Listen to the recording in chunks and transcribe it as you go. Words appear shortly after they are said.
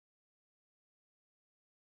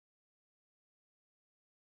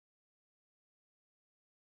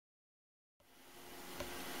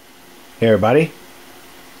Hey everybody,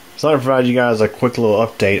 so I'm going to provide you guys a quick little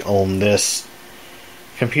update on this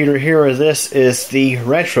computer here. This is the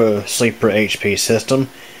Retro Sleeper HP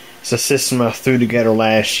system. It's a system I threw together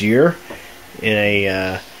last year in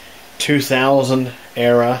a 2000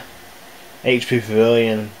 era HP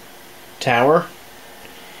Pavilion tower.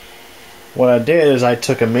 What I did is I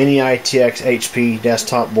took a mini ITX HP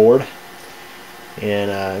desktop board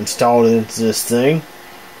and installed it into this thing.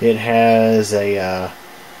 It has a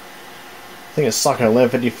I think it's like an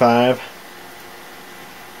 1155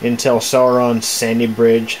 Intel Celeron Sandy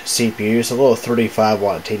Bridge CPU. It's a little 35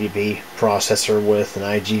 watt TDP processor with an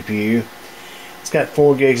iGPU. It's got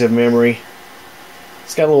 4 gigs of memory.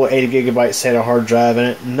 It's got a little 80 gigabyte SATA hard drive in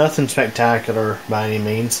it. Nothing spectacular by any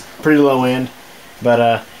means. Pretty low end,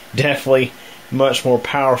 but definitely much more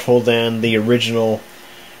powerful than the original.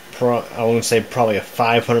 I would say probably a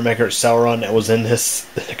 500 megahertz Celeron that was in this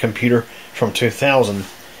computer from 2000.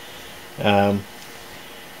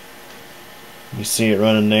 You see it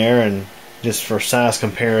running there, and just for size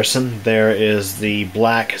comparison, there is the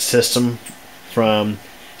black system from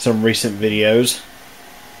some recent videos.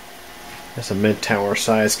 That's a mid-tower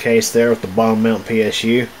size case there with the bottom mount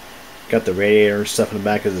PSU. Got the radiator and stuff in the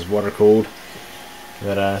back because it's water cooled.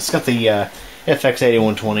 But it's got the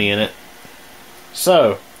FX8120 in it.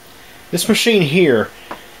 So this machine here,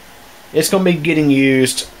 it's going to be getting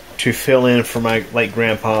used to fill in for my late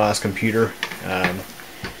grandpa's computer.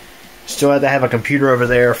 Still had to have a computer over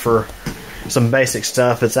there for some basic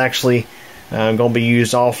stuff. It's actually going to be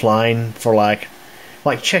used offline for like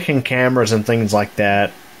checking cameras and things like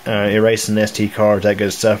that, erasing SD cards, that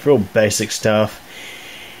good stuff, real basic stuff.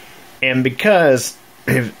 And because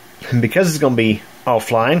it's going to be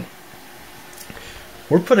offline,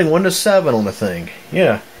 we're putting Windows 7 on the thing.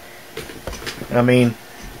 Yeah, I mean,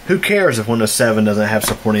 who cares if Windows 7 doesn't have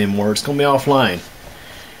support anymore? It's going to be offline.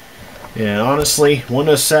 And honestly,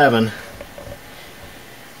 Windows 7,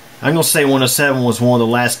 I'm going to say Windows 7 was one of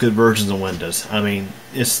the last good versions of Windows. I mean,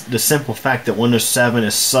 it's the simple fact that Windows 7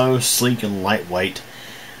 is so sleek and lightweight.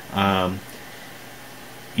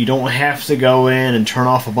 You don't have to go in and turn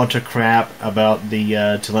off a bunch of crap about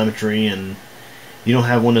the telemetry, and you don't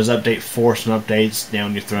have Windows Update forcing updates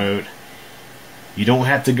down your throat. You don't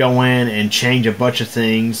have to go in and change a bunch of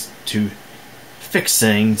things to fix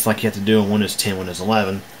things like you have to do in Windows 10, Windows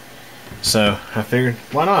 11. So I figured,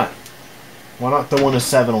 why not? Why not throw Windows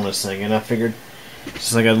 7 on this thing? And I figured,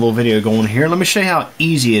 since I got a little video going here, let me show you how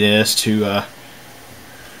easy it is to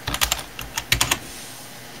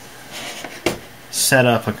set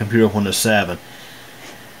up a computer with Windows 7.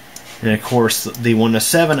 And of course, the Windows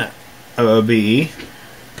 7 OOBE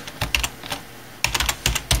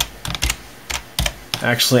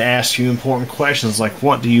actually asks you important questions like,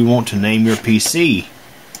 what do you want to name your PC?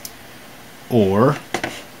 Or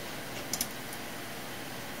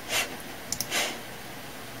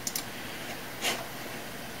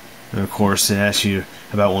of course, it asks you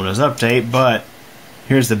about Windows Update, but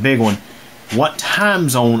here's the big one. What time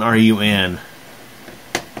zone are you in?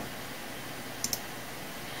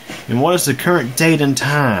 And what is the current date and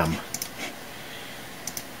time?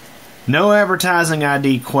 No advertising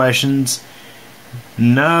ID questions.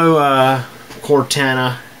 No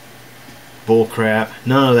Cortana bullcrap.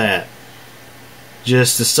 None of that.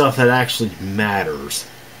 Just the stuff that actually matters.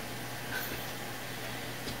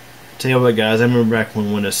 Tell you what, guys, I remember back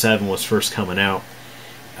when Windows 7 was first coming out.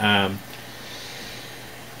 I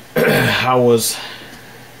was,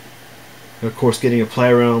 of course, getting to play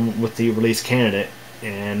around with the release candidate,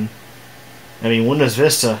 and I mean, Windows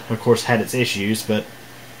Vista, of course, had its issues, but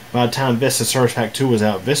by the time Vista Service Pack 2 was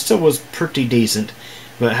out, Vista was pretty decent.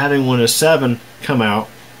 But having Windows 7 come out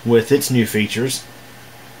with its new features,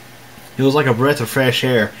 it was like a breath of fresh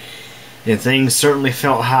air. And things certainly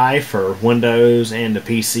felt high for Windows and the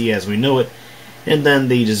PC as we know it. And then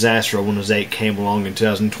the disaster of Windows 8 came along in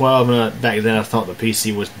 2012, and back then I thought the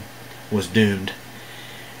PC was doomed.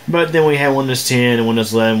 But then we had Windows 10 and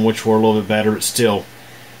Windows 11, which were a little bit better, but still,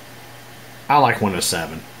 I like Windows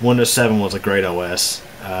 7. Windows 7 was a great OS.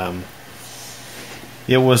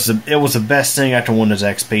 It was the best thing after Windows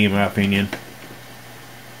XP, in my opinion.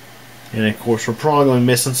 And of course, we're probably going to be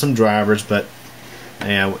missing some drivers, but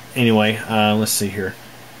yeah. Anyway, let's see here.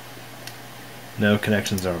 No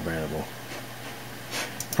connections are available.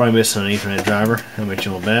 Probably missing an Ethernet driver. How much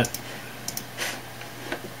you'll bet?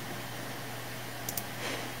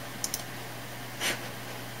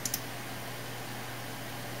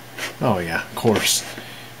 Oh yeah, of course.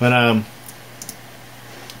 But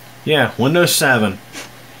yeah, Windows 7.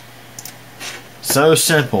 So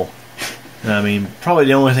simple. I mean, probably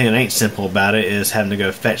the only thing that ain't simple about it is having to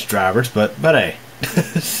go fetch drivers, but hey.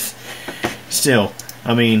 still,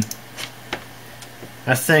 I mean,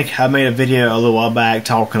 I think I made a video a little while back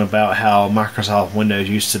talking about how Microsoft Windows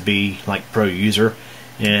used to be like pro user,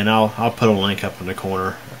 and I'll put a link up in the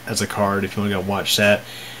corner as a card if you want to go watch that.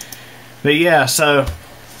 But yeah, so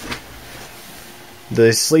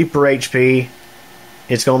the Sleeper HP,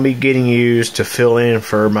 it's going to be getting used to fill in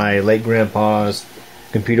for my late grandpa's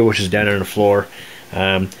computer, which is down there on the floor.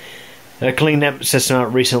 I cleaned that system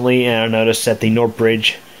out recently, and I noticed that the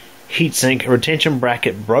Northbridge heatsink retention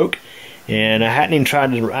bracket broke, and I hadn't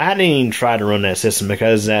even tried to run that system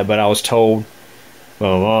because of that, but I was told,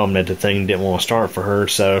 well, my mom, that the thing didn't want to start for her,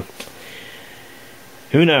 so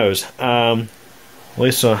who knows. At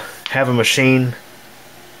least I have a machine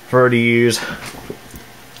for her to use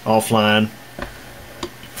offline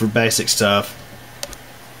for basic stuff.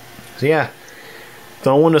 So yeah,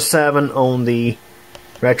 throwing Windows 7 on the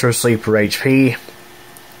Retro Sleeper HP.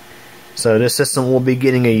 So this system will be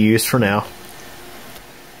getting a use for now.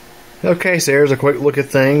 Okay, so here's a quick look at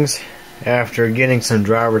things after getting some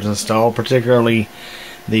drivers installed, particularly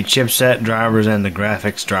the chipset drivers and the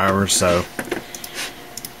graphics drivers. So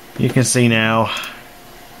you can see now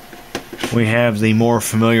we have the more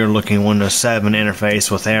familiar looking Windows 7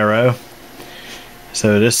 interface with Arrow.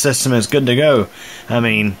 So this system is good to go. I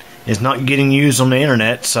mean, it's not getting used on the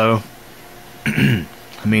internet, so I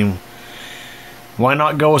mean, why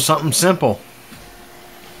not go with something simple?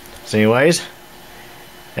 So anyways,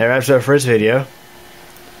 that wraps it up for this video.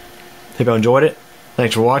 Hope you enjoyed it.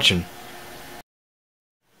 Thanks for watching.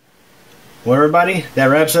 Well everybody, that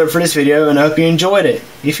wraps it up for this video, and I hope you enjoyed it.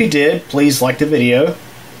 If you did, please like the video,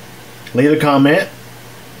 leave a comment,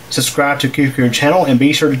 subscribe to CubeComputer channel, and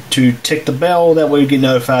be sure to tick the bell, that way you get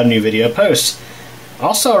notified of new video posts.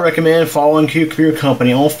 Also, I recommend following CubeComputer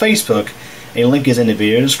Company on Facebook. A link is in the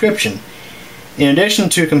video description. In addition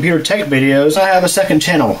to computer tech videos, I have a second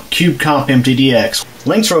channel, CubeCompMTDX.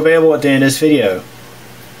 Links are available at the end of this video.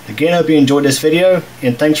 Again, I hope you enjoyed this video,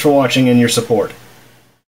 and thanks for watching and your support.